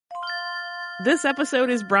This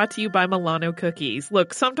episode is brought to you by Milano Cookies.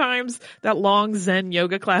 Look, sometimes that long Zen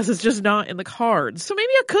yoga class is just not in the cards, so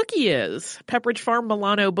maybe a cookie is. Pepperidge Farm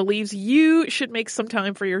Milano believes you should make some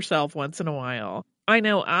time for yourself once in a while. I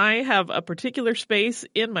know I have a particular space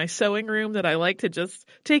in my sewing room that I like to just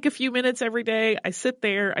take a few minutes every day. I sit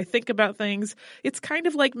there, I think about things. It's kind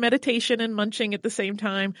of like meditation and munching at the same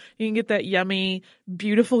time. You can get that yummy,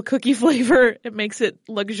 beautiful cookie flavor. It makes it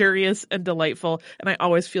luxurious and delightful, and I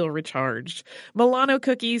always feel recharged. Milano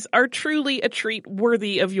cookies are truly a treat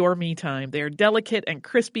worthy of your me time. They are delicate and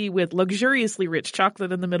crispy with luxuriously rich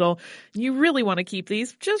chocolate in the middle. You really want to keep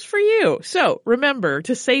these just for you. So remember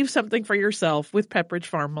to save something for yourself with Pepperidge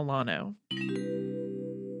Farm Milano.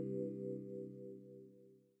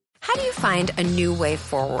 How do you find a new way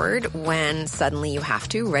forward when suddenly you have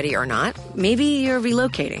to, ready or not? Maybe you're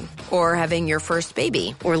relocating, or having your first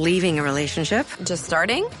baby, or leaving a relationship, just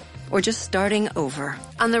starting, or just starting over.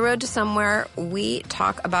 On the Road to Somewhere, we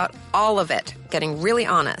talk about all of it, getting really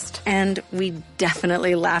honest. And we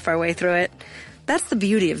definitely laugh our way through it. That's the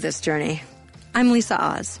beauty of this journey. I'm Lisa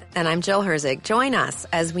Oz. And I'm Jill Herzig. Join us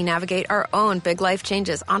as we navigate our own big life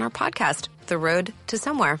changes on our podcast, The Road to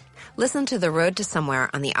Somewhere. Listen to The Road to Somewhere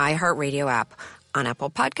on the iHeartRadio app, on Apple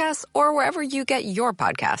Podcasts, or wherever you get your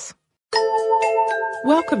podcasts.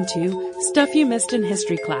 Welcome to Stuff You Missed in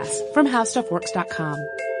History Class from HowStuffWorks.com.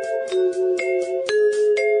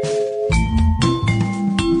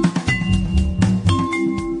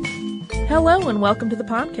 Hello and welcome to the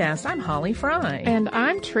podcast. I'm Holly Fry. And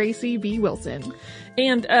I'm Tracy V. Wilson.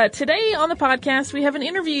 And today on the podcast, we have an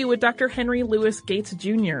interview with Dr. Henry Louis Gates,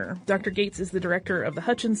 Jr. Dr. Gates is the director of the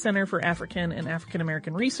Hutchins Center for African and African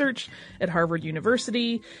American Research at Harvard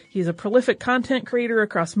University. He's a prolific content creator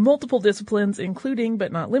across multiple disciplines, including,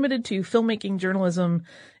 but not limited to, filmmaking, journalism,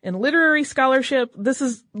 and literary scholarship. This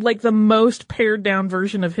is like the most pared down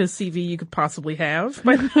version of his CV you could possibly have.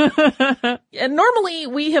 And normally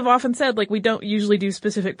we have often said, like, we don't usually do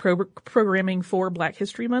specific programming for Black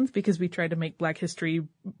History Month because we try to make Black History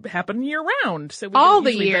happen year round. So we all don't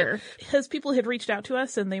the year. Because people had reached out to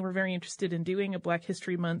us and they were very interested in doing a Black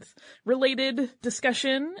History Month related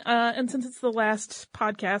discussion. And since it's the last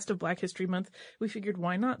podcast of Black History Month, we figured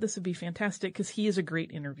why not? This would be fantastic because he is a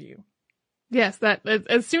great interview. Yes, that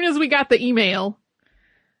as soon as we got the email,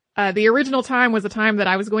 the original time was a time that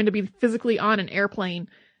I was going to be physically on an airplane,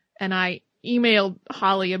 and I emailed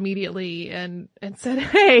Holly immediately and said,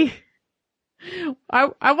 "Hey,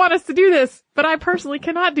 I want us to do this, but I personally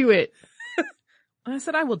cannot do it." I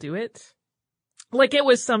said, "I will do it." Like it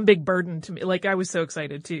was some big burden to me. Like I was so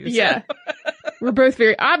excited too. So. Yeah.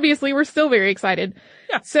 We're still very excited.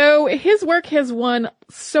 Yeah. So his work has won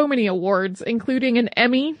so many awards, including an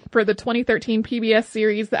Emmy for the 2013 PBS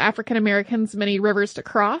series, The African Americans Many Rivers to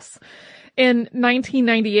Cross. In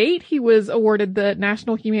 1998, he was awarded the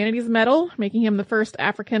National Humanities Medal, making him the first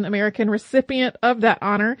African American recipient of that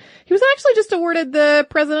honor. He was actually just awarded the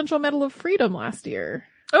Presidential Medal of Freedom last year.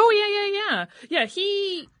 Oh, yeah. Yeah,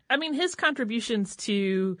 his contributions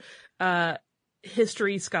to,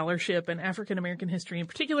 history, scholarship, and African American history in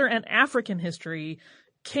particular, and African history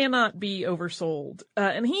cannot be oversold.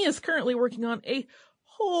 And he is currently working on a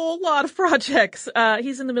whole lot of projects.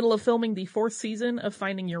 He's in the middle of filming the 4th season of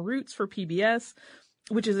Finding Your Roots for PBS,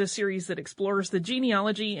 which is a series that explores the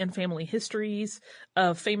genealogy and family histories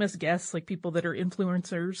of famous guests, like people that are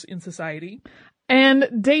influencers in society. And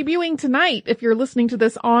debuting tonight, if you're listening to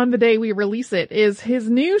this on the day we release it, is his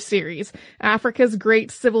new series, Africa's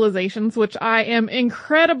Great Civilizations, which I am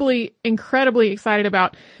incredibly, incredibly excited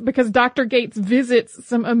about because Dr. Gates visits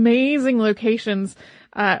some amazing locations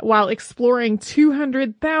while exploring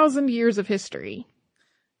 200,000 years of history.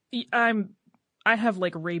 I have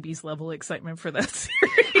like rabies level excitement for that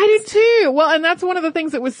series. I do too. Well, and that's one of the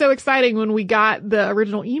things that was so exciting when we got the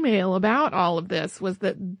original email about all of this was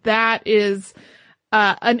that is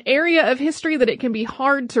an area of history that it can be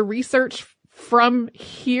hard to research from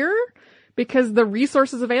here because the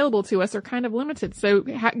resources available to us are kind of limited. So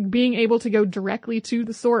being able to go directly to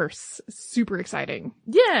the source, super exciting.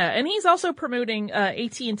 Yeah, and he's also promoting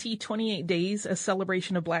AT&T 28 Days, a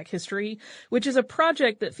celebration of Black history, which is a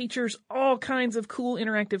project that features all kinds of cool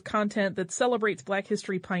interactive content that celebrates Black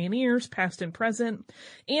history pioneers, past and present,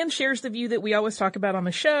 and shares the view that we always talk about on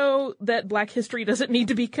the show, that Black history doesn't need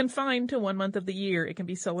to be confined to one month of the year. It can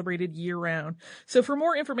be celebrated year-round. So for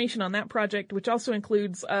more information on that project, which also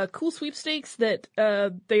includes cool sweepstakes that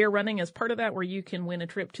they are running as part of that, where you can win a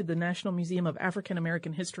trip to the National Museum of African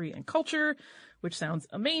American History and Culture, which sounds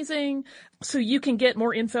amazing. So you can get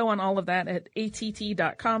more info on all of that at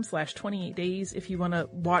att.com/28 days if you want to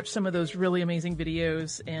watch some of those really amazing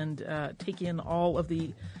videos and take in all of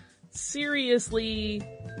the seriously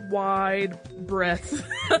wide breadth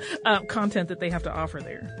content that they have to offer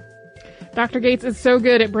there. Dr. Gates is so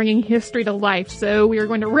good at bringing history to life, so we are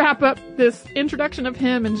going to wrap up this introduction of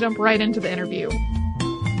him and jump right into the interview.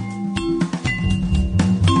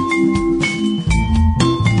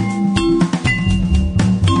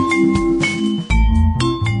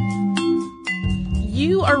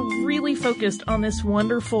 You are really focused on this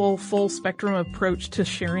wonderful full spectrum approach to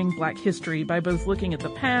sharing Black history by both looking at the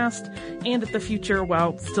past and at the future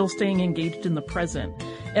while still staying engaged in the present.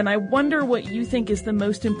 And I wonder what you think is the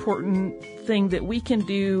most important thing that we can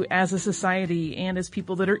do as a society and as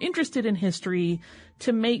people that are interested in history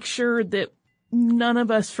to make sure that none of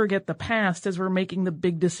us forget the past as we're making the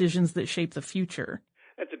big decisions that shape the future.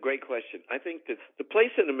 That's a great question. I think that the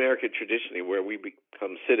place in America traditionally where we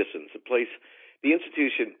become citizens, the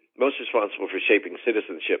institution most responsible for shaping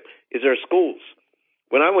citizenship is our schools.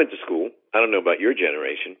 When I went to school, I don't know about your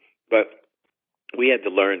generation, but we had to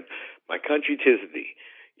learn my country 'tis thee,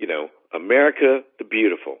 America the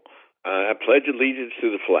beautiful. I pledge allegiance to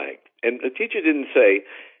the flag. And the teacher didn't say,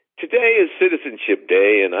 today is Citizenship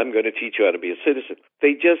Day and I'm going to teach you how to be a citizen.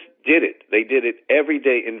 They just did it. They did it every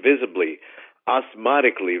day invisibly,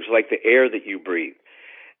 osmotically. It was like the air that you breathe.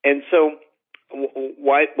 And so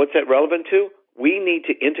what's that relevant to? We need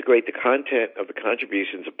to integrate the content of the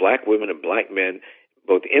contributions of Black women and Black men,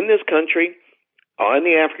 both in this country, on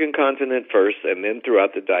the African continent first, and then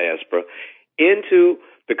throughout the diaspora, into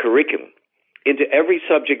the curriculum, into every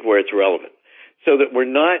subject where it's relevant, so that we're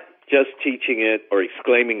not just teaching it or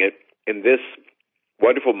exclaiming it in this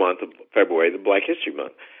wonderful month of February, the Black History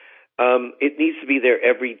Month. It needs to be there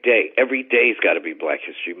every day. Every day's got to be Black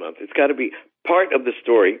History Month. It's got to be part of the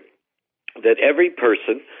story that every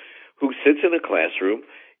person who sits in a classroom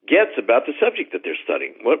gets about the subject that they're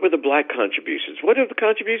studying. What were the Black contributions? What are the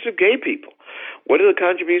contributions of gay people? What are the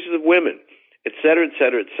contributions of women? Et cetera, et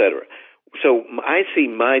cetera, et cetera. So I see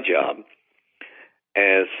my job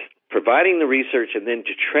as providing the research and then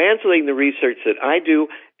to translating the research that I do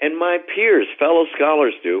and my peers, fellow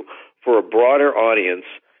scholars do, for a broader audience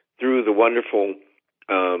through the wonderful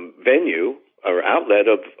venue or outlet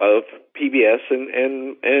of PBS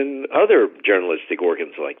and other journalistic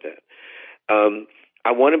organs like that.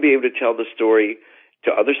 I want to be able to tell the story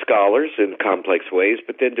to other scholars in complex ways,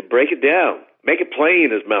 but then to break it down, make it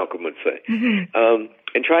plain, as Malcolm would say,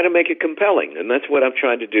 and try to make it compelling. And that's what I'm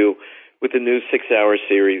trying to do with the new 6-hour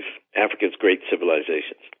series, Africa's Great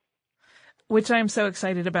Civilizations. Which I'm so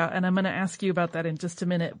excited about, and I'm going to ask you about that in just a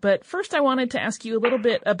minute. But first, I wanted to ask you a little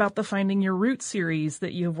bit about the Finding Your Roots series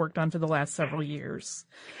that you have worked on for the last several years.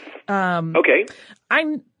 Okay.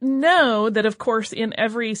 I know that, of course, in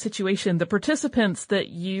every situation, the participants that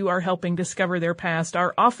you are helping discover their past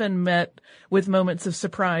are often met with moments of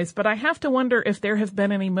surprise. But I have to wonder if there have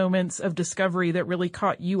been any moments of discovery that really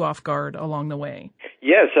caught you off guard along the way.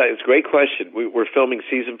 Yes, it's a great question. We're filming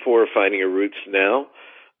season 4 of Finding Your Roots now.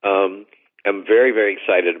 I'm very, very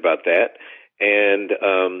excited about that. And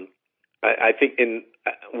I think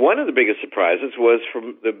one of the biggest surprises was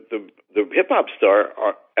from the hip-hop star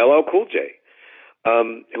LL Cool J,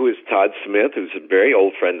 who is Todd Smith, who's a very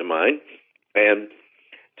old friend of mine. And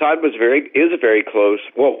Todd was very close,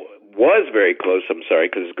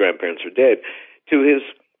 because his grandparents were dead, to his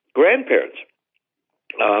grandparents,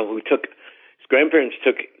 his grandparents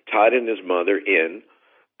took Todd and his mother in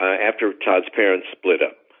after Todd's parents split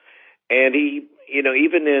up. And he,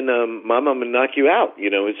 even in Mama, I'm Gonna Knock You Out,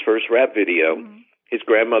 his first rap video, his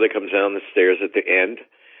grandmother comes down the stairs at the end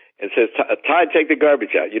and says, Todd, take the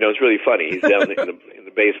garbage out. It's really funny. He's down in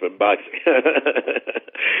the basement boxing.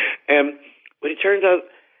 But it turns out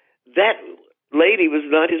that lady was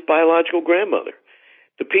not his biological grandmother.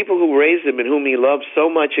 The people who raised him and whom he loved so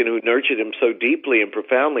much and who nurtured him so deeply and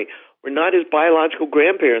profoundly were not his biological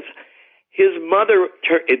grandparents. His mother,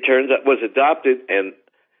 it turns out, was adopted, and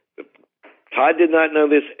Todd did not know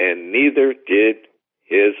this, and neither did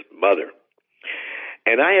his mother.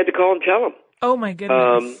 And I had to call and tell him. Oh, my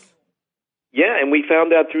goodness. Yeah, and we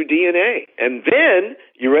found out through DNA. And then,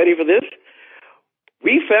 you ready for this?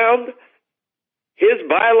 We found his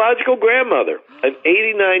biological grandmother, an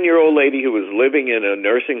 89-year-old lady who was living in a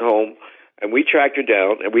nursing home, and we tracked her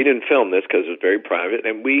down, and we didn't film this because it was very private,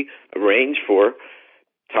 and we arranged for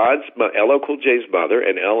LL Cool J's mother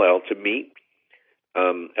and LL to meet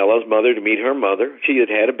LL's mother to meet her mother. She had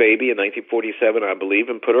had a baby in 1947, I believe,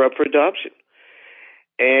 and put her up for adoption.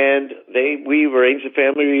 And we arranged a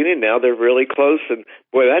family reunion. Now they're really close, and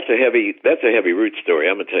boy, that's a heavy root story.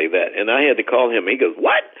 I'm gonna tell you that. And I had to call him. He goes,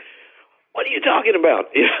 "What? What are you talking about?"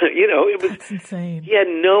 It was That's insane. He had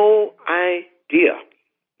no idea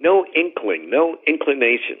no inkling, no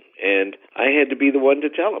inclination. And I had to be the one to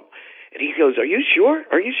tell him. And he goes, "Are you sure?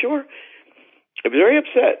 Are you sure?" I was very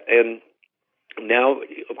upset. And now,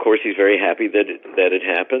 of course, he's very happy that it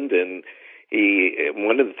happened. And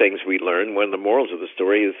one of the things we learned, one of the morals of the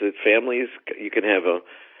story, is that families, you can have a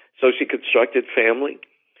socially constructed family,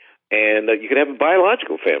 and you can have a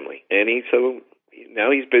biological family. And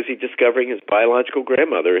now he's busy discovering his biological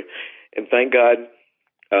grandmother. And thank God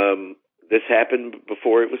this happened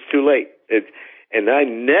before it was too late. And I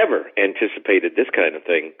never anticipated this kind of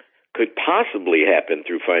thing could possibly happen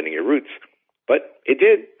through finding your roots. But it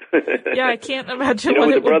did. Yeah, I can't imagine. You know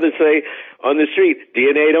what the brothers say on the street,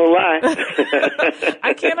 DNA don't lie.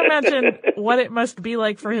 I can't imagine what it must be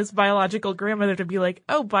like for his biological grandmother to be like,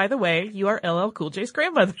 "Oh, by the way, you are LL Cool J's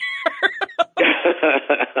grandmother."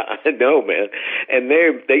 No, man. And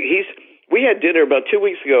we had dinner about 2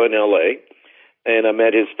 weeks ago in L.A., and I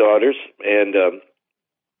met his daughters, and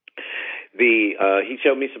he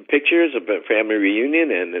showed me some pictures of a family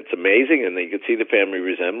reunion, and it's amazing, and you could see the family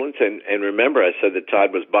resemblance. And remember, I said that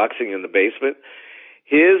Todd was boxing in the basement.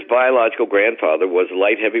 His biological grandfather was a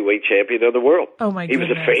light heavyweight champion of the world. Oh, my goodness.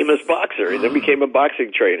 He was a famous boxer, and then became a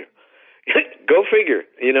boxing trainer. Go figure,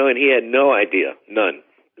 and he had no idea. None.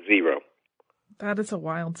 Zero. That is a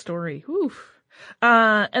wild story. Oof.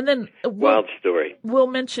 And then wild story. We'll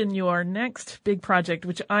mention your next big project,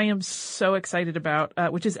 which I am so excited about,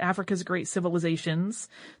 which is Africa's Great Civilizations,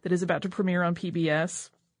 that is about to premiere on PBS.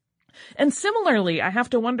 And similarly, I have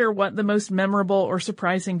to wonder what the most memorable or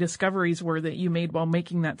surprising discoveries were that you made while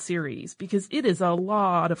making that series, because it is a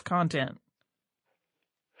lot of content.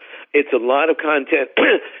 It's a lot of content.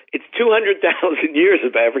 It's 200,000 years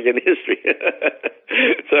of African history.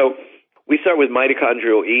 So we start with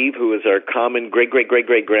mitochondrial Eve, who is our common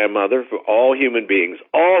great-great-great-great-grandmother for all human beings,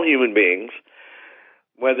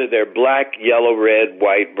 whether they're black, yellow, red,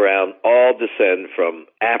 white, brown, all descend from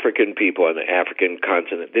African people on the African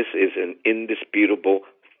continent. This is an indisputable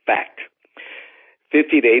fact.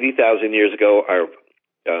 50 to 80,000 years ago, our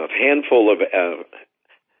handful of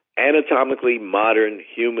anatomically modern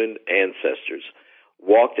human ancestors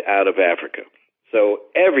walked out of Africa. So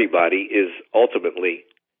everybody is ultimately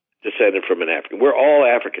descended from an African. We're all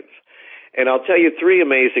Africans. And I'll tell you three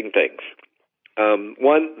amazing things.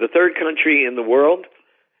 One, the third country in the world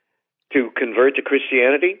to convert to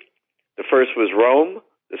Christianity. The first was Rome.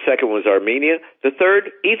 The second was Armenia. The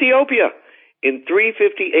third, Ethiopia, in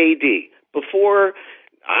 350 AD, before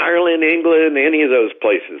Ireland, England, any of those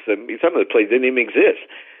places. Some of the places didn't even exist.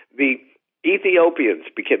 The Ethiopians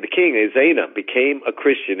became, the king, Ezana, became a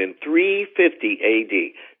Christian in 350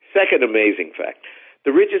 AD. Second amazing fact.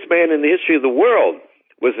 The richest man in the history of the world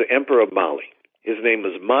was the emperor of Mali. His name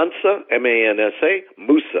was Mansa, M-A-N-S-A,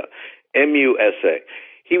 Musa, M-U-S-A.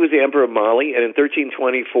 He was the emperor of Mali, and in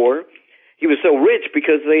 1324, he was so rich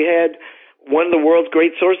because they had one of the world's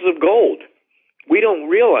great sources of gold. We don't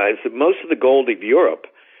realize that most of the gold of Europe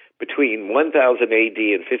between 1000 AD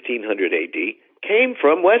and 1500 AD came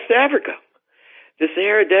from West Africa. The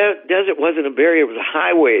Sahara Desert wasn't a barrier. It was a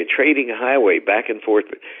highway, a trading highway back and forth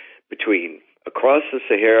between across the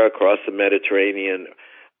Sahara, across the Mediterranean,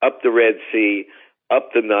 up the Red Sea,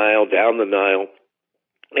 up the Nile, down the Nile.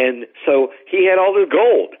 And so he had all this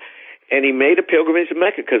gold. And he made a pilgrimage to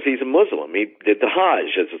Mecca because he's a Muslim. He did the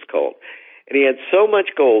Hajj, as it's called. And he had so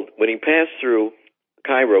much gold, when he passed through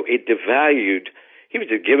Cairo, it devalued. He was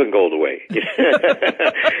just giving gold away.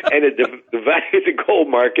 And it devalued the gold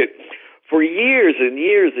market for years and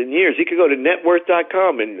years and years. You could go to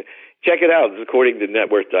networth.com and check it out. It's according to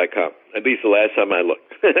networth.com, at least the last time I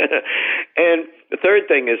looked. And the third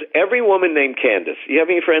thing is every woman named Candace. You have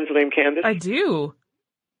any friends named Candace? I do.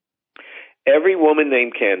 Every woman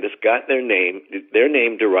named Candace got their name. Their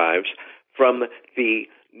name derives from the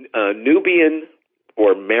Nubian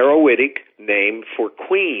or Meroitic name for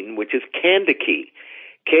queen, which is Kandake,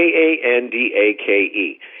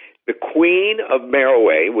 Kandake. The queen of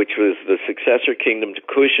Meroe, which was the successor kingdom to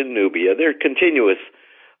Kush and Nubia, they're continuous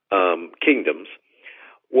kingdoms,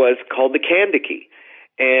 was called the Kandake.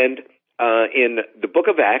 And in the book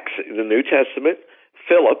of Acts, in the New Testament,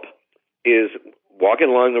 Philip is walking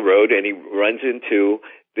along the road and he runs into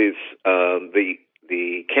this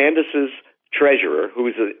the Candace's treasurer, who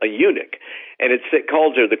is a eunuch, and it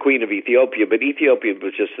calls her the Queen of Ethiopia, but Ethiopia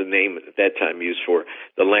was just the name at that time used for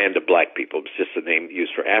the land of black people. It was just the name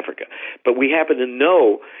used for Africa. But we happen to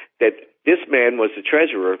know that this man was the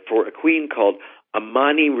treasurer for a queen called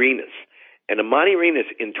Amani Renas. And Amani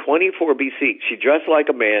Renas, in 24 BC, she dressed like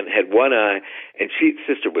a man, had one eye, and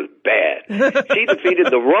sister was bad. She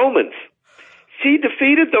defeated the Romans.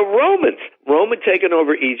 Rome had taken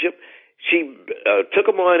over Egypt. She took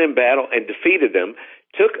them on in battle and defeated them,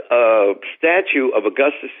 took a statue of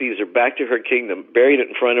Augustus Caesar back to her kingdom, buried it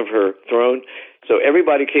in front of her throne, so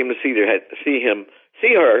everybody came to see her,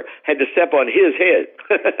 had to step on his head.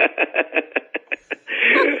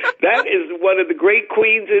 That is one of the great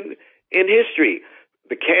queens in history,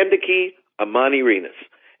 the Candace Amani-Renas.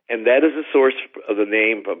 And that is the source of the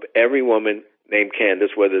name of every woman named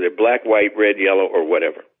Candace, whether they're black, white, red, yellow, or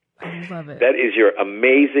whatever. I love it. That is your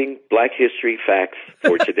amazing Black History facts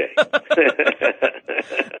for today.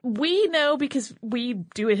 We know, because we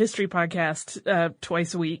do a history podcast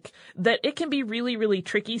twice a week, that it can be really, really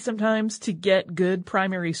tricky sometimes to get good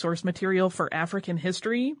primary source material for African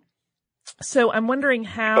history. So I'm wondering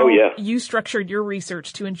how you structured your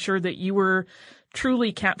research to ensure that you were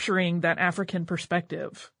truly capturing that African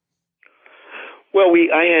perspective. Well,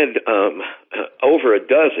 I had over a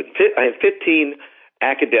dozen. I had 15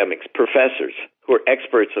 academics, professors, who are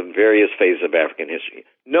experts on various phases of African history.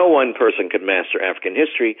 No one person could master African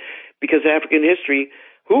history, because African history,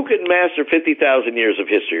 who can master 50,000 years of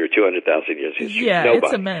history or 200,000 years of history? Yeah, Nobody.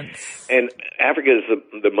 It's immense. And Africa is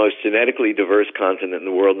the most genetically diverse continent in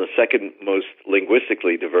the world and the second most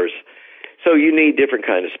linguistically diverse. So you need different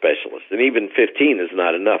kind of specialists. And even 15 is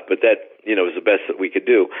not enough, but that, is the best that we could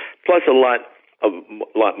do. Plus a lot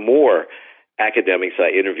more academics I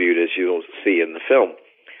interviewed, as you'll see in the film.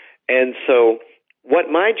 And so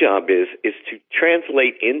what my job is to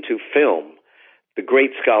translate into film the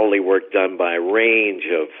great scholarly work done by a range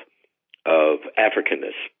of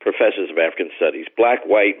Africanists, professors of African studies, black,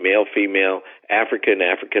 white, male, female, African,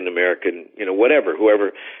 African-American,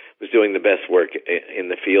 whoever was doing the best work in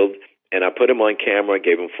the field. And I put them on camera,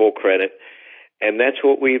 gave them full credit. And that's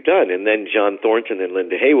what we've done. And then John Thornton and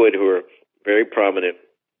Linda Haywood, who are very prominent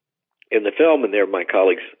in the film, and they're my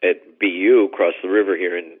colleagues at BU across the river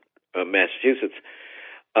here in Massachusetts.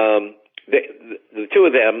 The two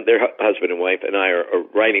of them, their husband and wife, and I are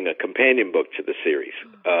writing a companion book to the series.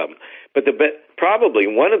 But probably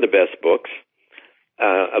one of the best books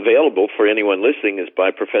available for anyone listening is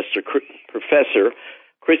by Professor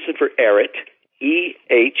Christopher Ehret,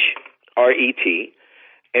 Ehret,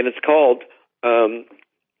 and it's called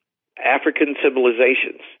African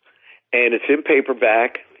Civilizations. And it's in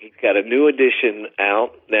paperback. He's got a new edition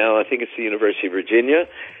out now. I think it's the University of Virginia,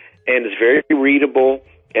 and it's very readable.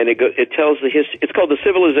 And it tells the history. It's called The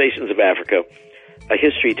Civilizations of Africa, A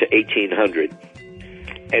History to 1800.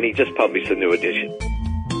 And he just published a new edition.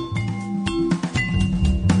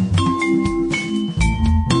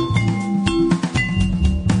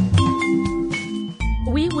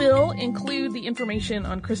 We will include the information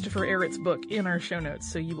on Christopher Ehret's book in our show notes,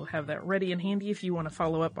 so you will have that ready and handy if you want to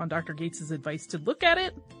follow up on Dr. Gates' advice to look at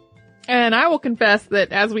it. And I will confess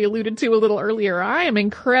that, as we alluded to a little earlier, I am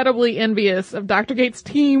incredibly envious of Dr. Gates'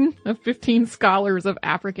 team of 15 scholars of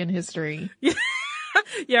African history.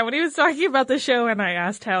 Yeah, when he was talking about the show and I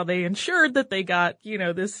asked how they ensured that they got,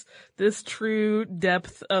 this true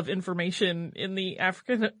depth of information in the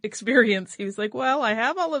African experience, he was like, well, I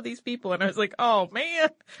have all of these people. And I was like, oh man,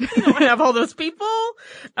 you don't have all those people.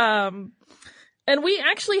 And we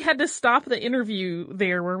actually had to stop the interview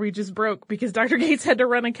there where we just broke because Dr. Gates had to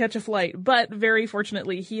run and catch a flight. But very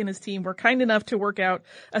fortunately, he and his team were kind enough to work out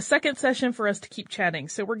a second session for us to keep chatting.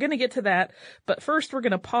 So we're going to get to that. But first, we're going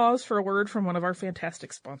to pause for a word from one of our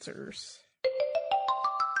fantastic sponsors.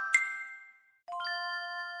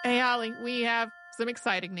 Hey, Holly, we have some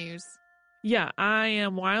exciting news. Yeah, I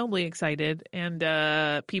am wildly excited. And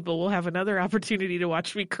people will have another opportunity to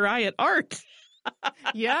watch me cry at art.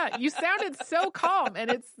 Yeah, you sounded so calm, and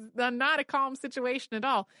it's not a calm situation at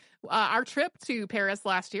all. Our trip to Paris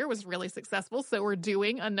last year was really successful, so we're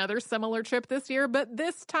doing another similar trip this year, but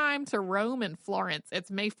this time to Rome and Florence. It's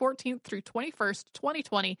May 14th through 21st,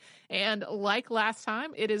 2020, and like last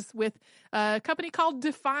time, it is with a company called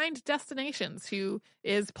Defined Destinations, who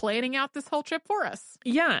is planning out this whole trip for us.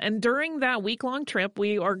 Yeah, and during that week-long trip,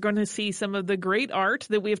 we are going to see some of the great art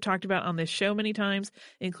that we have talked about on this show many times,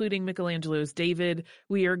 including Michelangelo's David.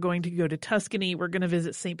 We are going to go to Tuscany. We're going to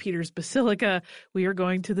visit St. Peter's Basilica. We are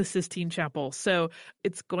going to the Sistine Chapel. So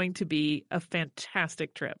it's going to be a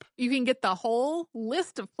fantastic trip. You can get the whole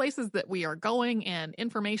list of places that we are going and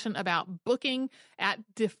information about booking at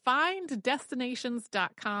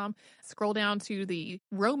defineddestinations.com. Scroll down to the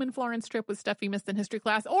Rome and Florence trip with Stuff You Missed in History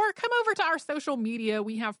Class, or come over to our social media.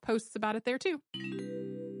 We have posts about it there too.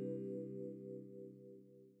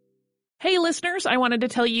 Hey, listeners, I wanted to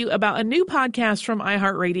tell you about a new podcast from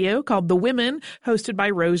iHeartRadio called The Women, hosted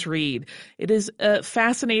by Rose Reed. It is a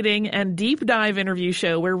fascinating and deep dive interview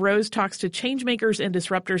show where Rose talks to changemakers and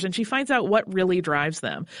disruptors, and she finds out what really drives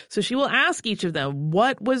them. So she will ask each of them,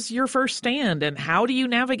 what was your first stand, and how do you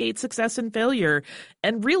navigate success and failure?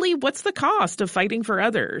 And really, what's the cost of fighting for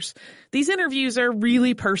others? These interviews are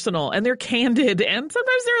really personal, and they're candid, and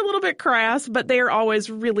sometimes they're a little bit crass, but they are always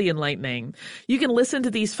really enlightening. You can listen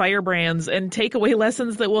to these firebrands and take away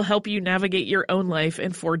lessons that will help you navigate your own life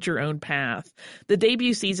and forge your own path. The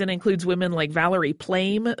debut season includes women like Valerie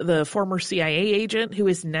Plame, the former CIA agent who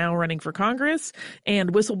is now running for Congress,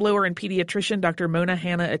 and whistleblower and pediatrician Dr. Mona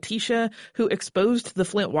Hanna-Attisha, who exposed the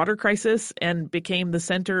Flint water crisis and became the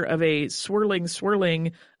center of a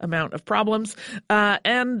swirling amount of problems,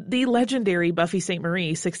 and the legendary Buffy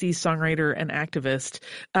Sainte-Marie, 60s songwriter and activist.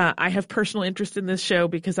 I have personal interest in this show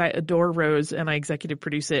because I adore Rose and I executive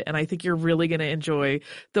produce it, and I think you're really going to enjoy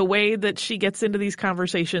the way that she gets into these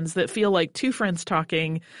conversations that feel like two friends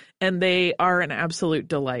talking, and they are an absolute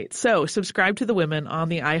delight. So subscribe to The Women on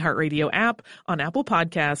the iHeartRadio app, on Apple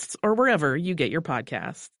Podcasts, or wherever you get your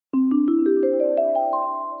podcasts.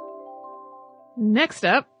 Next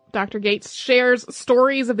up, Dr. Gates shares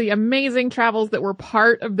stories of the amazing travels that were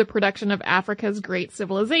part of the production of Africa's Great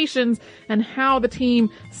Civilizations and how the team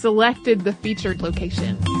selected the featured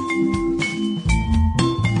location.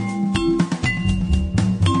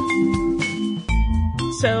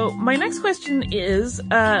 So my next question is,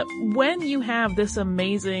 when you have this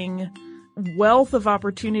amazing wealth of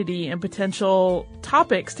opportunity and potential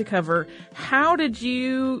topics to cover, how did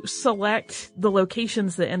you select the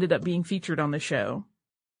locations that ended up being featured on the show?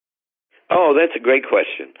 Oh, that's a great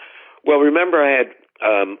question. Well, remember I had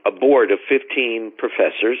a board of 15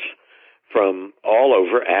 professors from all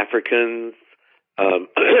over, Africans,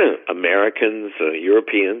 Americans,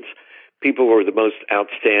 Europeans. People who were the most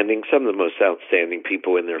outstanding, some of the most outstanding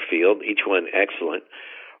people in their field, each one excellent,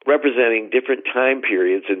 representing different time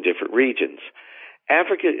periods in different regions.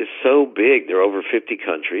 Africa is so big, there are over 50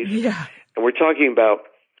 countries, and we're talking about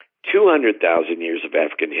 200,000 years of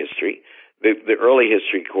African history. The early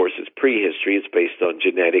history, of course, is prehistory. It's based on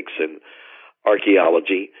genetics and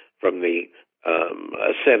archaeology from the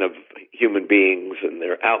ascent of human beings and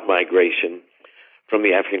their outmigration from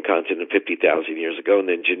the African continent 50,000 years ago, and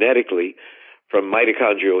then genetically from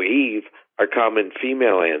mitochondrial Eve, our common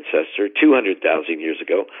female ancestor, 200,000 years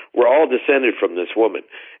ago. We're all descended from this woman,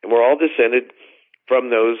 and we're all descended from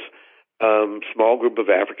those small group of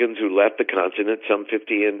Africans who left the continent some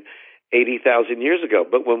 50 and 80,000 years ago.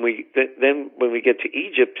 But when we get to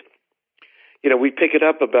Egypt, we pick it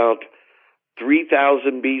up about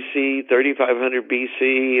 3,000 BC, 3,500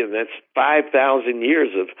 BC, and that's 5,000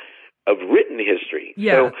 years of written history.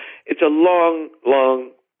 So it's a long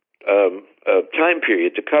time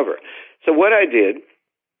period to cover. So what I did,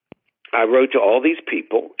 I wrote to all these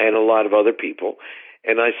people and a lot of other people,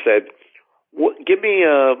 and I said, give me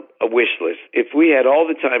a wish list. If we had all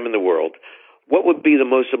the time in the world, what would be the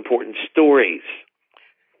most important stories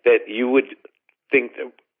that you would think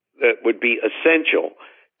that would be essential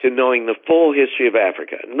to knowing the full history of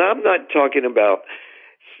Africa? And I'm not talking about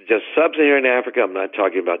just sub-Saharan Africa. I'm not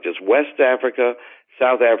talking about just West Africa,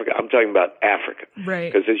 South Africa. I'm talking about Africa.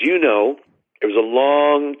 Right. Because as you know, there was a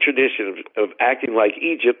long tradition of acting like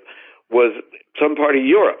Egypt was some part of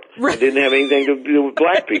Europe. Right. It didn't have anything to do with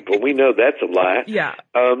black people. We know that's a lie. Yeah.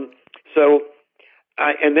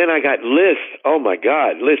 And then I got lists. Oh my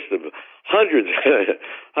God, lists of hundreds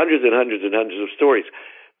of stories.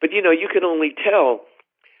 But you can only tell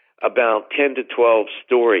about 10 to 12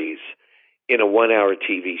 stories in a 1-hour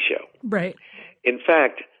TV show. Right. In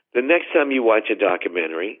fact, the next time you watch a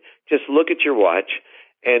documentary, just look at your watch,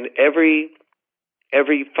 and every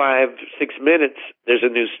 5-6 minutes, there's a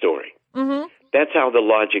new story. Mm-hmm. That's how the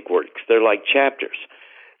logic works. They're like chapters.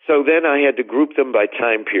 So then I had to group them by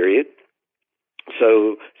time period.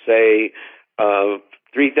 So say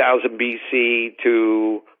 3000 BC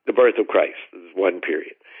to the birth of Christ is one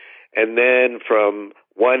period. And then from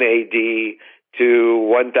 1 AD to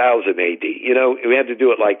 1000 AD. We had to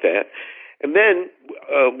do it like that. And then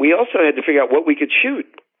we also had to figure out what we could shoot,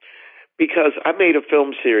 because I made a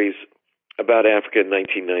film series about Africa in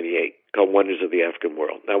 1998 called Wonders of the African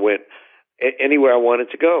World. And I went anywhere I wanted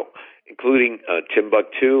to go, including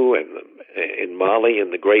Timbuktu and in Mali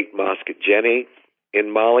and the great Mosque at Djenné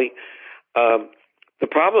in Mali. The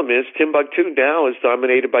problem is Timbuktu now is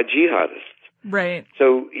dominated by jihadists. Right.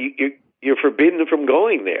 So you're forbidden from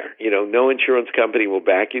going there. No insurance company will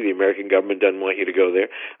back you. The American government doesn't want you to go there.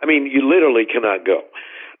 I mean, you literally cannot go.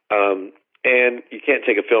 And you can't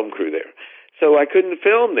take a film crew there. So I couldn't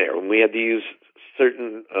film there, and we had to use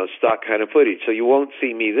certain stock kind of footage. So you won't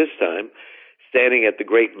see me this time standing at the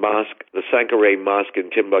great mosque, the Sankhareh Mosque in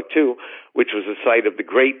Timbuktu, which was the site of the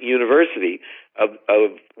great university, of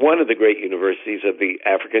one of the great universities of the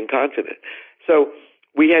African continent. So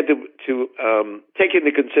we had to take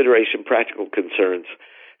into consideration practical concerns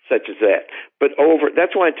such as that. But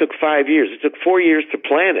that's why it took 5 years. It took 4 years to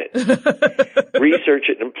plan it, research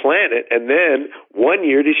it and plan it, and then 1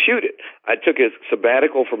 year to shoot it. I took a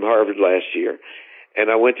sabbatical from Harvard last year, and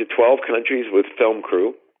I went to 12 countries with film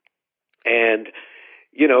crew. And,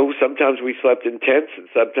 you know, sometimes we slept in tents, and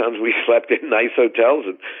sometimes we slept in nice hotels,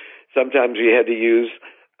 and sometimes we had to use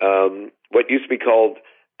what used to be called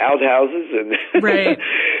outhouses and right.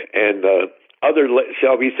 and other,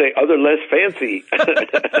 shall we say, other less fancy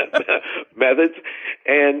methods.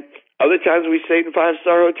 And other times we stayed in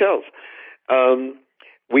 5-star hotels.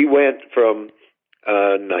 We went from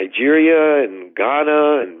Nigeria and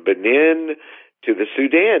Ghana and Benin to the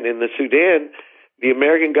Sudan. In the Sudan, the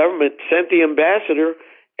American government sent the ambassador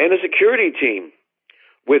and a security team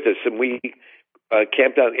with us, and we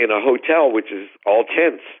camped out in a hotel, which is all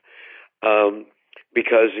tents,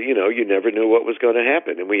 because, you know, you never knew what was going to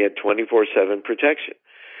happen, and we had 24/7 protection.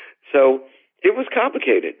 So it was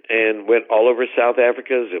complicated, and went all over South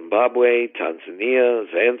Africa, Zimbabwe, Tanzania,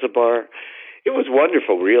 Zanzibar. It was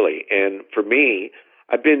wonderful, really, and for me,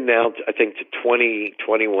 I've been now, I think, to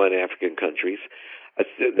 21 African countries.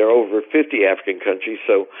 There are over 50 African countries,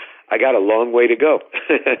 so I got a long way to go.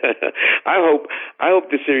 I hope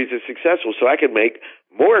the series is successful so I can make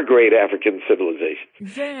more great African civilizations.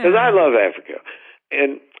 Because I love Africa,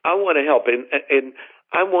 and I want to help, and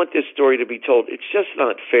I want this story to be told. It's just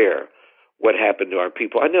not fair what happened to our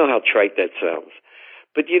people. I know how trite that sounds,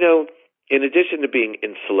 but, you know, in addition to being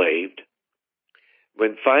enslaved,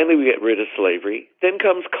 when finally we get rid of slavery, then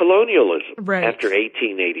comes colonialism after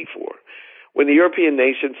 1884. When the European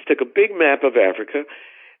nations took a big map of Africa,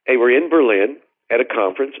 they were in Berlin at a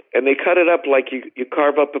conference, and they cut it up like you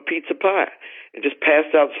carve up a pizza pie and just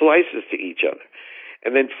passed out slices to each other.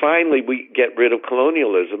 And then finally we get rid of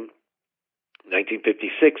colonialism.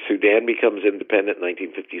 1956, Sudan becomes independent.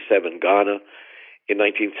 1957, Ghana. In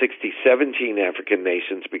 1960, 17 African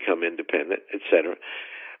nations become independent, etc.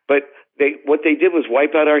 But what they did was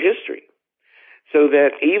wipe out our history, so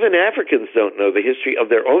that even Africans don't know the history of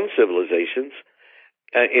their own civilizations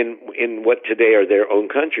in what today are their own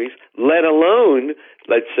countries, let alone,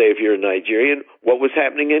 let's say if you're a Nigerian, what was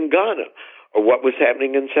happening in Ghana or what was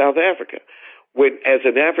happening in South Africa. When, as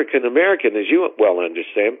an African American, as you well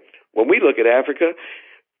understand, when we look at Africa,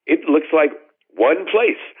 it looks like one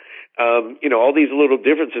place. You know, all these little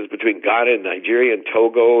differences between Ghana and Nigeria and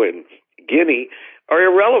Togo and Guinea are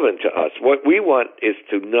irrelevant to us. What we want is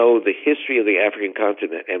to know the history of the African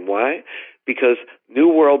continent. And why? Because New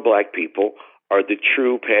World black people are the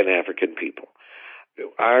true Pan-African people.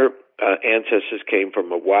 Our ancestors came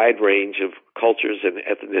from a wide range of cultures and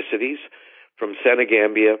ethnicities, from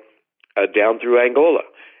Senegambia down through Angola,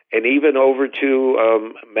 and even over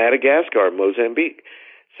to Madagascar, Mozambique.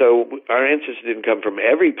 So our ancestors didn't come from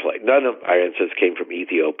every place. None of our ancestors came from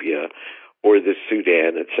Ethiopia or the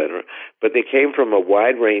Sudan, etc. But they came from a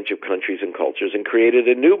wide range of countries and cultures and created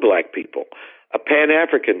a new black people, a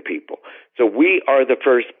Pan-African people. So we are the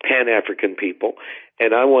first Pan-African people,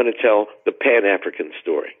 and I want to tell the Pan-African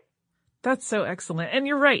story. That's so excellent. And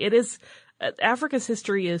you're right. It is, Africa's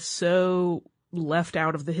history is so left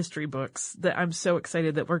out of the history books that I'm so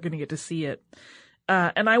excited that we're going to get to see it.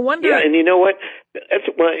 And I wonder. Yeah, and you know what? That's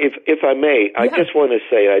why, if I may, I just want to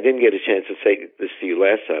say, I didn't get a chance to say this to you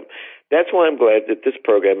last time. That's why I'm glad that this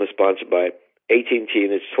program is sponsored by AT&T,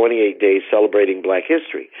 and it's 28 days celebrating Black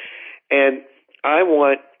history. And I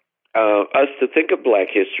want us to think of Black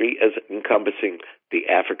history as encompassing the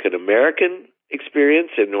African-American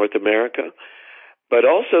experience in North America, but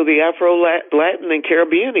also the Afro-Latin and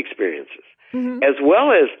Caribbean experiences, as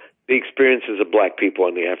well as the experiences of Black people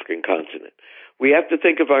on the African continent. We have to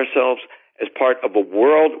think of ourselves as part of a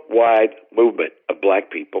worldwide movement of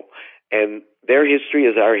Black people, and their history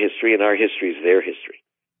is our history, and our history is their history.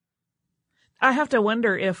 I have to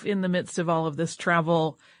wonder if in the midst of all of this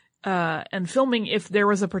travel and filming, if there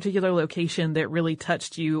was a particular location that really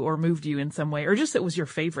touched you or moved you in some way, or just it was your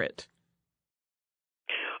favorite.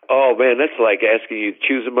 Oh, man, that's like asking you to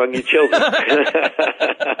choose among your children.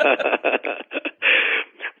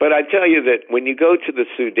 But I tell you that when you go to the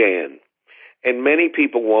Sudan, and many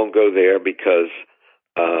people won't go there because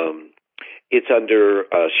it's under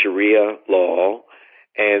Sharia law,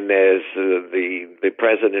 and as the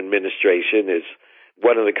present administration is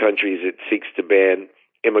one of the countries it seeks to ban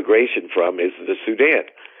immigration from is the Sudan.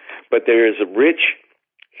 but there is a rich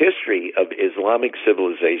history of Islamic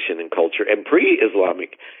civilization and culture and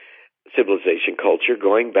pre-Islamic civilization culture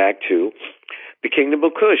going back to the Kingdom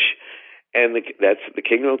of Kush. And that's the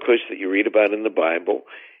Kingdom of Kush that you read about in the Bible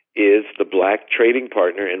is the black trading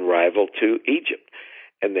partner and rival to Egypt.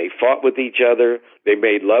 And they fought with each other. They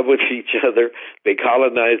made love with each other. They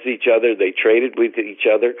colonized each other. They traded with each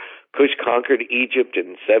other. Kush conquered Egypt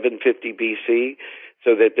in 750 BC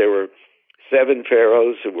so that there were 7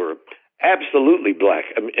 pharaohs who were absolutely black.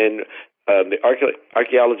 And the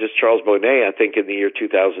archaeologist Charles Bonnet, I think in the year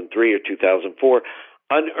 2003 or 2004,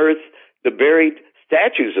 unearthed the buried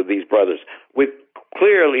statues of these brothers with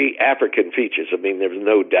clearly African features. I mean, there's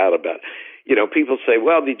no doubt about it. You know, people say,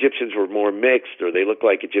 well, the Egyptians were more mixed or they look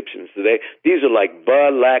like Egyptians today. These are like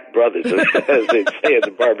black brothers, as they say in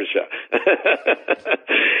the barbershop.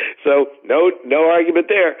 So no argument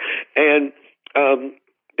there. And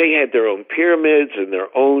they had their own pyramids and their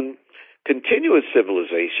own continuous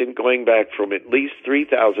civilization going back from at least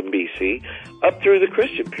 3000 BC up through the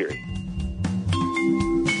Christian period.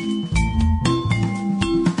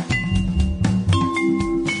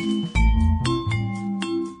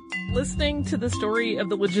 Listening to the story of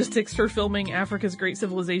the logistics for filming Africa's Great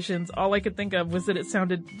Civilizations, all I could think of was that it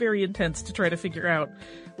sounded very intense to try to figure out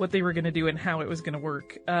what they were going to do and how it was going to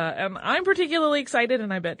work. And I'm particularly excited,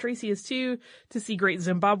 and I bet Tracy is too, to see Great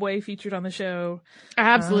Zimbabwe featured on the show.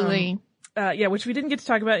 Absolutely. Which we didn't get to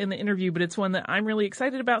talk about in the interview, but it's one that I'm really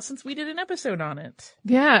excited about since we did an episode on it.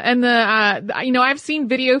 Yeah, and I've seen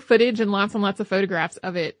video footage and lots of photographs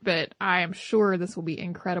of it, but I am sure this will be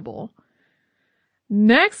incredible.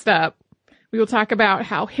 Next up, we will talk about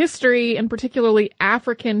how history, and particularly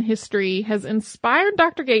African history, has inspired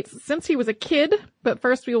Dr. Gates since he was a kid. But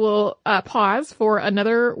first, we will pause for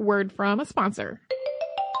another word from a sponsor.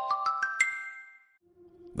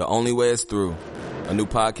 The Only Way is Through, a new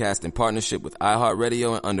podcast in partnership with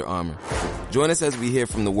iHeartRadio and Under Armour. Join us as we hear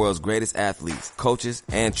from the world's greatest athletes, coaches,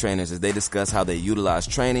 and trainers as they discuss how they utilize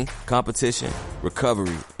training, competition,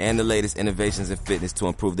 recovery, and the latest innovations in fitness to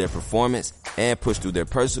improve their performance and push through their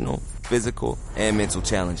personal, physical, and mental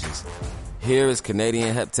challenges. Here is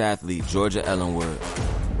Canadian heptathlete Georgia Ellenwood.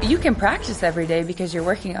 You can practice every day because you're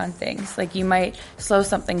working on things. Like you might slow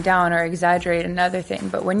something down or exaggerate another thing,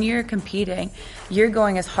 but when you're competing, you're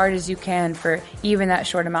going as hard as you can for even that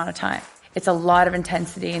short amount of time. It's a lot of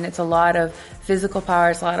intensity and it's a lot of physical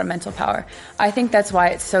power, it's a lot of mental power. I think that's why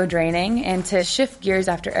it's so draining, and to shift gears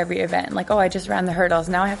after every event, like, oh, I just ran the hurdles,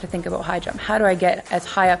 now I have to think about high jump. How do I get as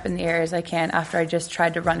high up in the air as I can after I just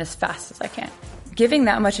tried to run as fast as I can? Giving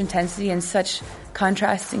that much intensity in such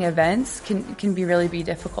contrasting events can really be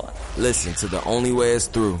difficult. Listen to The Only Way is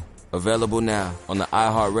Through, available now on the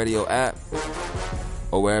iHeartRadio app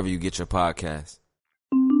or wherever you get your podcasts.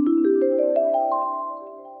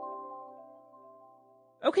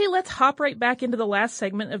 Okay, let's hop right back into the last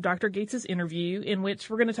segment of Dr. Gates' interview, in which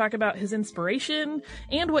we're going to talk about his inspiration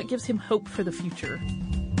and what gives him hope for the future.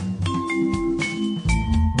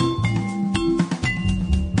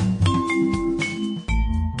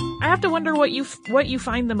 I have to wonder what you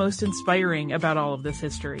find the most inspiring about all of this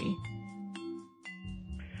history.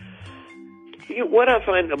 What I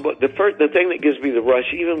find, the thing that gives me the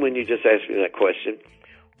rush, even when you just asked me that question,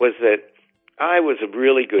 was that I was a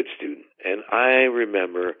really good student. And I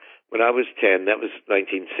remember when I was 10, that was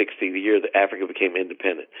 1960, the year that Africa became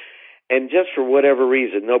independent. And just for whatever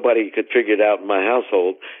reason, nobody could figure it out in my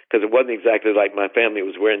household, because it wasn't exactly like my family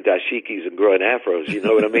was wearing dashikis and growing afros, you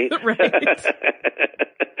know what I mean? Right.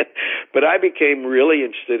 But I became really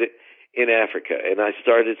interested in Africa, and I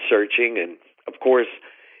started searching. And, of course,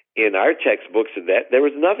 in our textbooks and that, there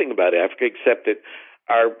was nothing about Africa except that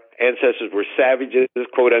our ancestors were savages,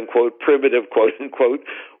 quote unquote, primitive, quote unquote,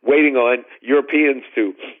 waiting on Europeans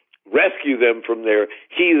to rescue them from their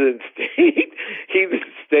heathen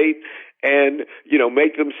state, and,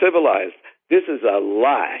 make them civilized. This is a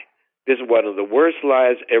lie. This is one of the worst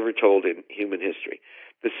lies ever told in human history.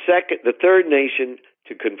 The third nation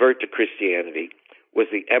to convert to Christianity was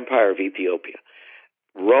the Empire of Ethiopia.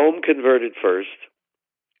 Rome converted first.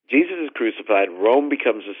 Jesus is crucified. Rome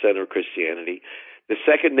becomes the center of Christianity. The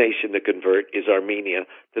second nation to convert is Armenia.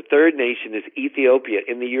 The third nation is Ethiopia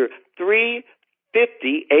in the year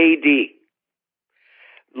 350 AD.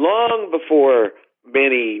 Long before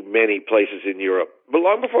many, many places in Europe, but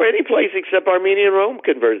long before any place except Armenia and Rome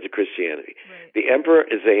converted to Christianity. Right. The Emperor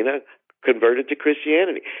Ezana converted to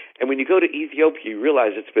Christianity. And when you go to Ethiopia, you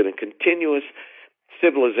realize it's been a continuous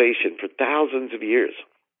civilization for thousands of years.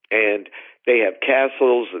 And They have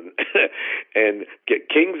castles and and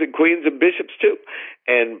kings and queens and bishops too,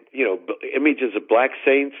 and images of black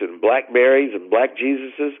saints and black Marys and black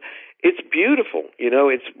Jesuses. It's beautiful,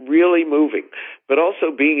 it's really moving. But also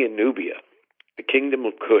being in Nubia, the kingdom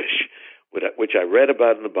of Cush, which I read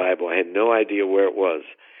about in the Bible, I had no idea where it was,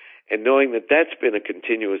 and knowing that that's been a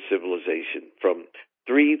continuous civilization from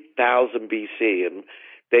 3000 BC, and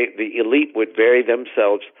the elite would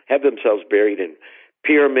have themselves buried in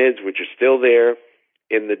pyramids, which are still there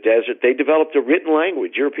in the desert. They developed a written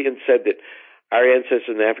language. Europeans said that our ancestors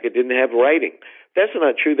in Africa didn't have writing. That's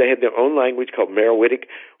not true. They had their own language called Meroitic,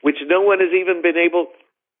 which no one has even been able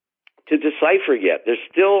to decipher yet. They're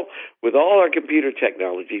still, with all our computer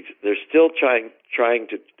technologies, they're still trying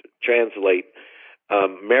to translate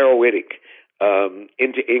Meroitic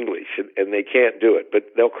into English, and they can't do it, but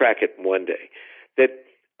they'll crack it one day.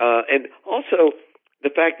 And also the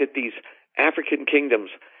fact that these African kingdoms,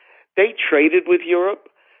 they traded with Europe.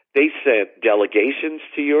 They sent delegations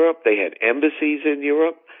to Europe. They had embassies in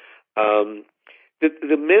Europe.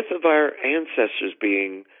 The myth of our ancestors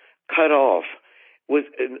being cut off was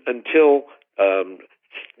until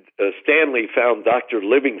Stanley found Dr.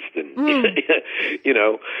 Livingston.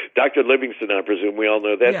 Dr. Livingston, I presume we all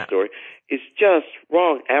know that story, is just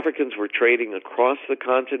wrong. Africans were trading across the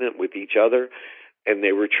continent with each other, and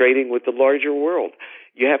they were trading with the larger world.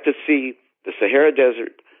 You have to see the Sahara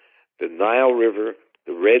Desert, the Nile River,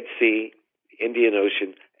 the Red Sea, Indian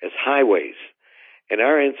Ocean as highways. And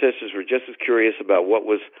our ancestors were just as curious about what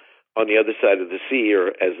was on the other side of the sea, or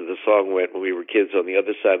as the song went when we were kids, on the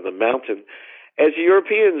other side of the mountain, as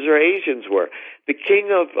Europeans or Asians were. The king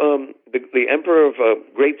of, the emperor of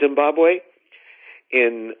Great Zimbabwe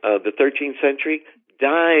in the 13th century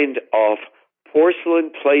dined off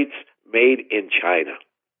porcelain plates made in China.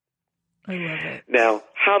 I love it. Now,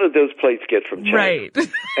 how did those plates get from China? Right.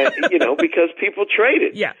 Because people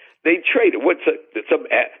traded. Yeah. They traded.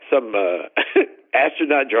 Some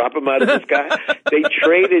astronaut drop them out of the sky? They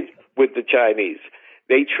traded with the Chinese.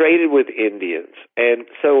 They traded with Indians. And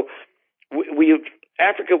so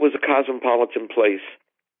Africa was a cosmopolitan place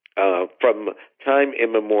from time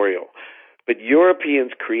immemorial. But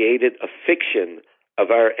Europeans created a fiction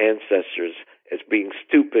of our ancestors as being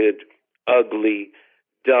stupid, ugly,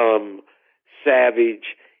 dumb,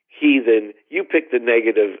 savage, heathen. You pick the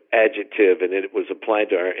negative adjective, and it was applied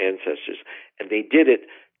to our ancestors. And they did it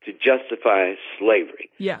to justify slavery.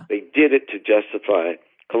 Yeah. They did it to justify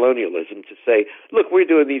colonialism, to say, look, we're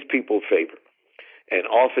doing these people a favor. And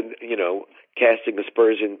often, casting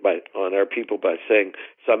aspersion on our people by saying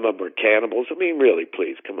some of them are cannibals. I mean, really,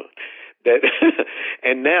 please, come on.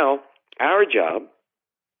 And now, our job,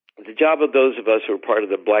 the job of those of us who are part of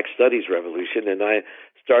the Black Studies Revolution, and I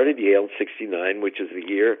started Yale in 1969, which is the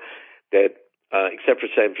year that, except for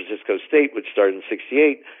San Francisco State, which started in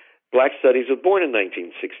 1968, Black Studies was born in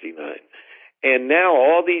 1969. And now,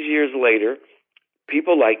 all these years later,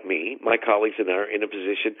 people like me, my colleagues and I, are in a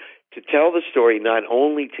position to tell the story not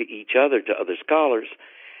only to each other, to other scholars,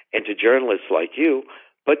 and to journalists like you,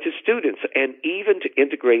 but to students, and even to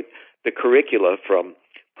integrate the curricula from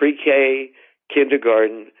pre-K,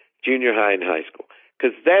 kindergarten, junior high, and high school.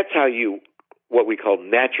 Because that's how what we call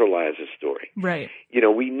naturalize a story. Right.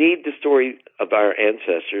 We need the story of our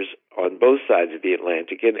ancestors on both sides of the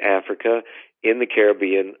Atlantic, in Africa, in the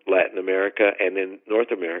Caribbean, Latin America, and in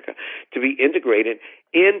North America, to be integrated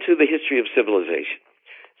into the history of civilization,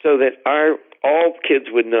 so that all kids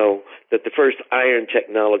would know that the first iron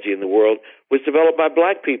technology in the world was developed by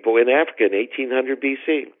black people in Africa in 1800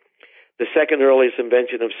 BC. The second earliest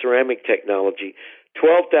invention of ceramic technology,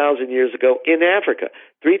 12,000 years ago in Africa,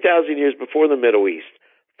 3,000 years before the Middle East,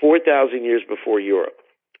 4,000 years before Europe.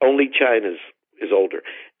 Only China is older.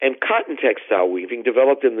 And cotton textile weaving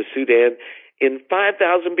developed in the Sudan in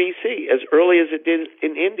 5,000 BC, as early as it did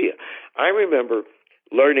in India. I remember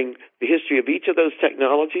learning the history of each of those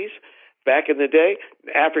technologies back in the day.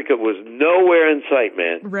 Africa was nowhere in sight,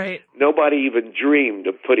 man. Right. Nobody even dreamed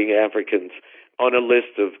of putting Africans on a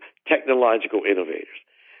list of technological innovators.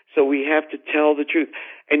 So we have to tell the truth.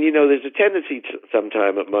 And, there's a tendency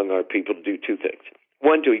sometime among our people to do two things.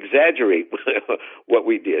 One, to exaggerate what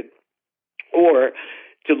we did, or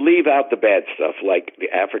to leave out the bad stuff, like the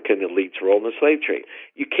African elite's role in the slave trade.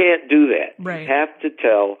 You can't do that. Right. You have to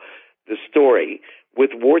tell the story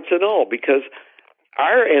with warts and all, because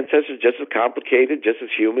our ancestors are just as complicated, just as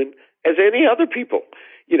human as any other people.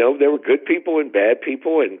 There were good people and bad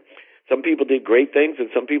people, and some people did great things and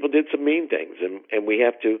some people did some mean things, and we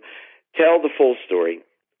have to tell the full story.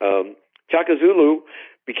 Shaka Zulu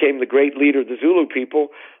became the great leader of the Zulu people.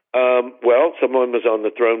 Someone was on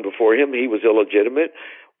the throne before him. He was illegitimate.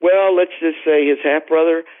 Well, let's just say his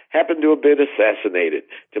half-brother happened to have been assassinated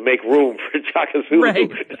to make room for Shaka Zulu.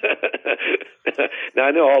 Right. Now,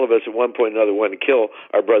 I know all of us at one point or another wanted to kill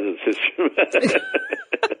our brothers and sisters.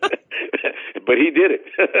 But he did it.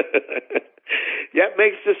 That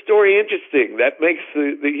makes the story interesting. That makes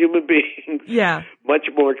the human being much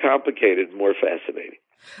more complicated, more fascinating.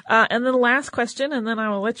 And then the last question, and then I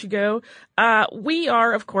will let you go. We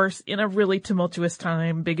are, of course, in a really tumultuous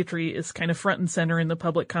time. Bigotry is kind of front and center in the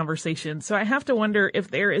public conversation. So I have to wonder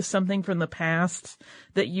if there is something from the past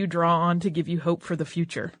that you draw on to give you hope for the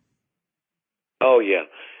future. Oh, yeah.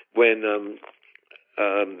 When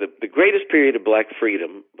the greatest period of black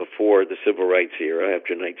freedom before the Civil Rights era,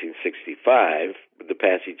 after 1965, with the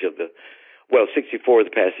passage of 64,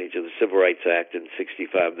 the passage of the Civil Rights Act, and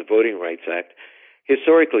 65, the Voting Rights Act.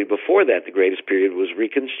 Historically, before that, the greatest period was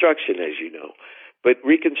Reconstruction, as you know. But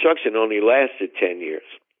Reconstruction only lasted 10 years.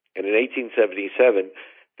 And in 1877,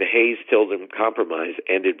 the Hayes-Tilden Compromise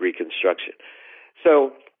ended Reconstruction.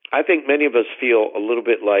 So I think many of us feel a little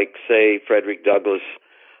bit like, say, Frederick Douglass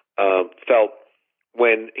felt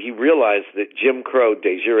when he realized that Jim Crow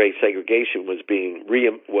de jure segregation was being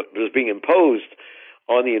imposed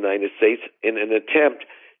on the United States in an attempt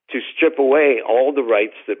to strip away all the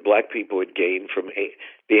rights that black people had gained from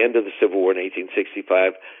the end of the Civil War in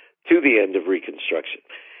 1865 to the end of Reconstruction.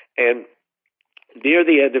 And near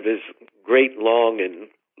the end of his great, long,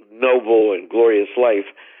 and noble and glorious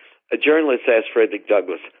life, a journalist asked Frederick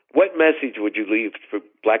Douglass, what message would you leave for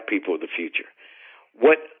black people of the future?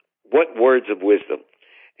 What words of wisdom?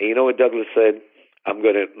 And you know what Douglass said? I'm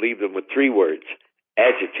going to leave them with 3 words: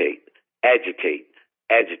 agitate, agitate,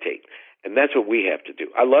 agitate. And that's what we have to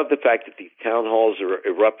do. I love the fact that these town halls are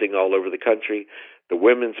erupting all over the country. The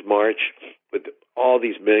Women's March with all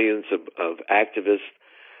these millions of activists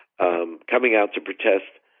coming out to protest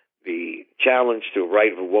the challenge to a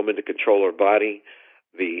right of a woman to control her body,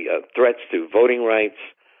 the threats to voting rights,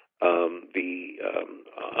 the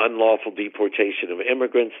unlawful deportation of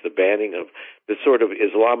immigrants, the banning of the sort of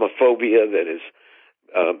Islamophobia that is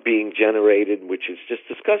being generated, which is just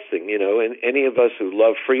disgusting. You know, and any of us who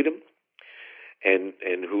love freedom and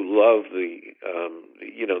who love the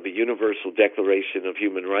Universal Declaration of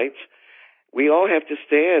Human Rights, we all have to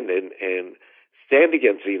stand and stand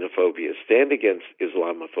against xenophobia, stand against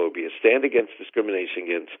Islamophobia, stand against discrimination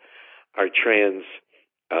against our trans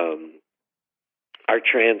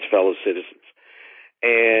fellow citizens.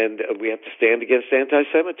 And we have to stand against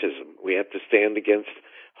anti-Semitism. We have to stand against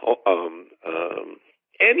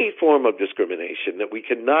any form of discrimination, that we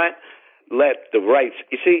cannot let the rights.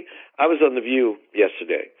 You see, I was on The View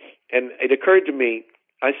yesterday, and it occurred to me,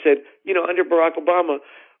 I said, under Barack Obama,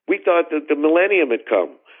 we thought that the millennium had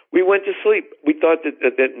come. We went to sleep. We thought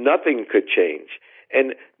that nothing could change.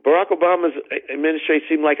 And Barack Obama's administration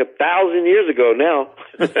seemed like 1,000 years ago now.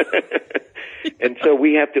 And so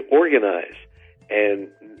we have to organize and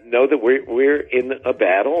know that we're in a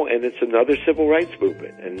battle, and it's another civil rights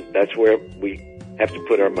movement. And that's where we have to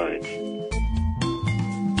put our minds.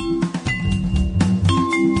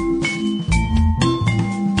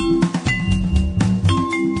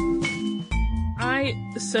 I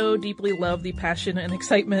so deeply love the passion and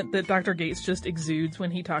excitement that Dr. Gates just exudes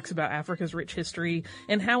when he talks about Africa's rich history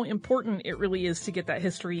and how important it really is to get that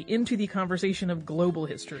history into the conversation of global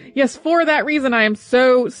history. Yes, for that reason, I am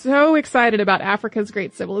so excited about Africa's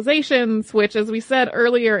Great Civilizations, which, as we said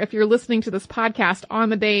earlier, if you're listening to this podcast on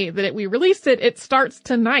the day that we released it, it starts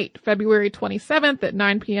tonight, February 27th at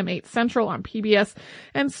 9 p.m. 8 Central on PBS.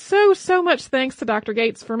 And so much thanks to Dr.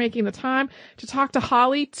 Gates for making the time to talk to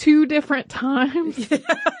Holly 2 different times.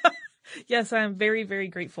 Yes, I'm very, very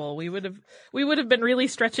grateful. We would have been really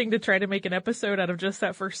stretching to try to make an episode out of just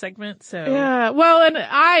that first segment. So yeah, well, and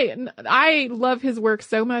I love his work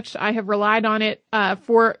so much. I have relied on it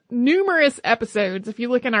for numerous episodes. If you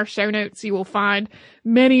look in our show notes, you will find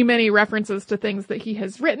many references to things that he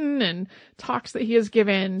has written and talks that he has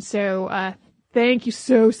given. So thank you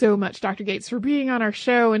so much, Dr. Gates, for being on our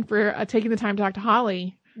show and for taking the time to talk to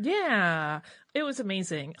Holly. Yeah, it was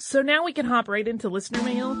amazing. So now we can hop right into listener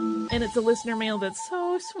mail, and it's a listener mail that's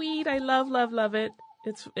so sweet. I love it.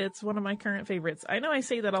 It's one of my current favorites. I know I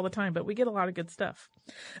say that all the time, but we get a lot of good stuff.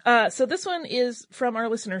 So this one is from our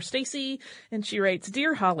listener, Stacy, and she writes,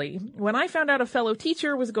 Dear Holly, when I found out a fellow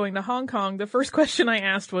teacher was going to Hong Kong, the first question I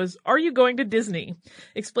asked was, are you going to Disney?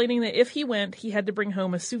 Explaining that if he went, he had to bring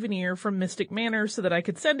home a souvenir from Mystic Manor so that I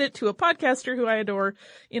could send it to a podcaster who I adore,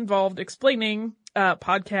 involved explaining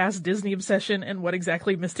podcast, Disney obsession, and what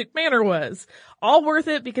exactly Mystic Manor was. All worth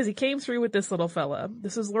it because he came through with this little fella.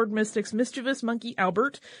 This is Lord Mystic's mischievous monkey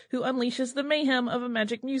Albert, who unleashes the mayhem of a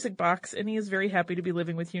magic music box, and he is very happy to be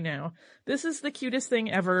living with you now. This is the cutest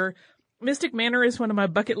thing ever. Mystic Manor is one of my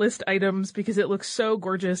bucket list items because it looks so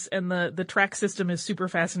gorgeous, and the track system is super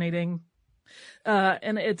fascinating.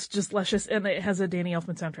 And it's just luscious, and it has a Danny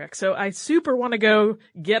Elfman soundtrack. So I super want to go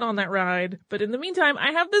get on that ride. But in the meantime,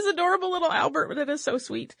 I have this adorable little Albert that is so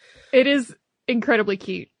sweet. It is incredibly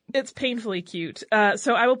cute. It's painfully cute.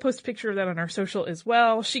 So I will post a picture of that on our social as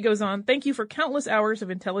well. She goes on, thank you for countless hours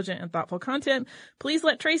of intelligent and thoughtful content. Please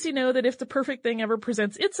let Tracy know that if the perfect thing ever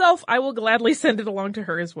presents itself, I will gladly send it along to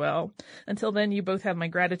her as well. Until then, you both have my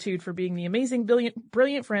gratitude for being the amazing,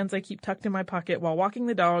 brilliant friends I keep tucked in my pocket while walking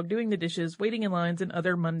the dog, doing the dishes, waiting in lines, and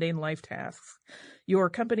other mundane life tasks. Your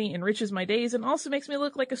company enriches my days and also makes me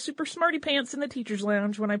look like a super smarty pants in the teacher's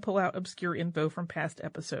lounge when I pull out obscure info from past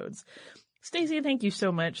episodes. Stacey, thank you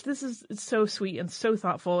so much. This is so sweet and so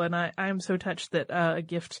thoughtful, and I am so touched that a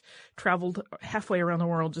gift traveled halfway around the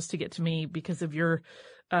world just to get to me because of your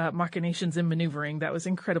machinations and maneuvering. That was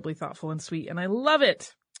incredibly thoughtful and sweet, and I love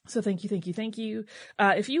it. So thank you, thank you, thank you.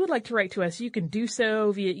 If you would like to write to us, you can do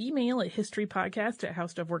so via email at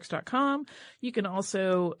historypodcast@howstuffworks.com. You can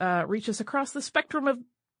also reach us across the spectrum of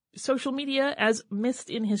social media as Missed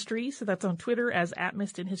in History. So that's on Twitter as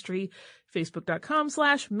 @MissedInHistory,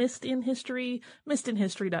 Facebook.com/MissedInHistory,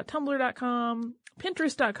 MissedInHistory.tumblr.com,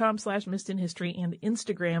 Pinterest.com/MissedInHistory, and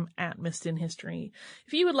Instagram @MissedInHistory.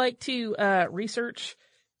 If you would like to research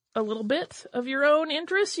a little bit of your own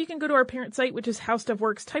interests, you can go to our parent site, which is How Stuff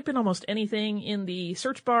Works. Type in almost anything in the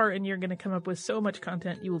search bar, and you're going to come up with so much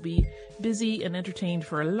content. You will be busy and entertained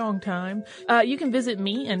for a long time. You can visit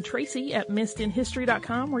me and Tracy at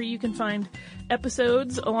MissedInHistory.com, where you can find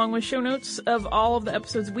episodes along with show notes of all of the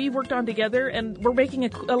episodes we worked on together. And we're making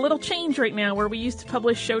a little change right now where we used to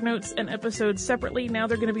publish show notes and episodes separately. Now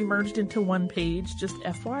they're going to be merged into one page, just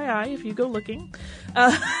FYI if you go looking.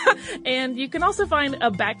 And you can also find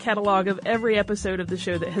a back catalog of every episode of the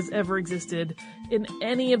show that has ever existed in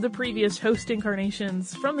any of the previous host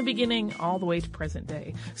incarnations from the beginning all the way to present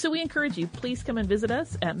day. So we encourage you, please come and visit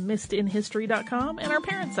us at MissedInHistory.com and our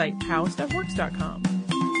parent site, HowStuffWorks.com.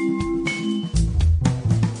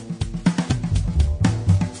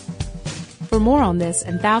 For more on this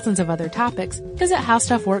and thousands of other topics, visit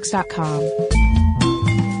HowStuffWorks.com.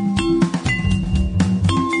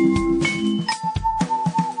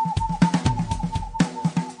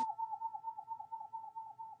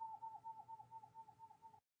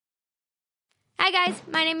 Hi guys,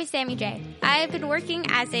 my name is Sammy J. I have been working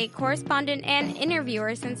as a correspondent and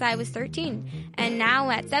interviewer since I was 13. And now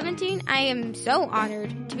at 17, I am so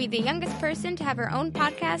honored to be the youngest person to have her own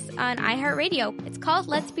podcast on iHeartRadio. It's called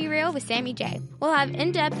Let's Be Real with Sammy J. We'll have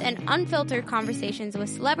in-depth and unfiltered conversations with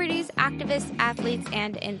celebrities, activists, athletes,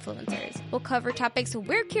 and influencers. We'll cover topics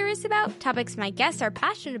we're curious about, topics my guests are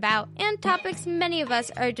passionate about, and topics many of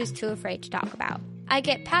us are just too afraid to talk about. I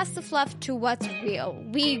get past the fluff to what's real.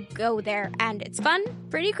 We go there, and it's fun,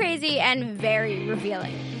 pretty crazy, and very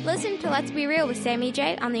revealing. Listen to Let's Be Real with Sammy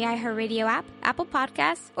J on the iHeartRadio app, Apple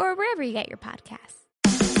Podcasts, or wherever you get your podcasts.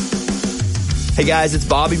 Hey guys, it's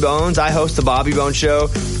Bobby Bones. I host the Bobby Bones Show,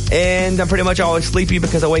 and I'm pretty much always sleepy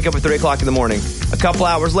because I wake up at 3 o'clock in the morning. A couple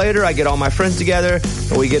hours later, I get all my friends together,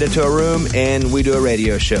 and we get into a room, and we do a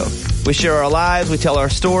radio show. We share our lives, we tell our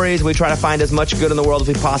stories, we try to find as much good in the world as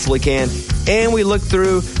we possibly can, and we look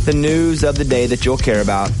through the news of the day that you'll care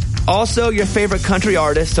about. Also, your favorite country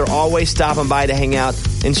artists are always stopping by to hang out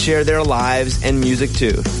and share their lives and music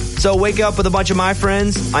too. So wake up with a bunch of my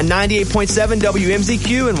friends on 98.7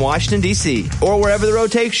 WMZQ in Washington, D.C., or wherever the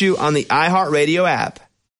road takes you on the iHeartRadio app.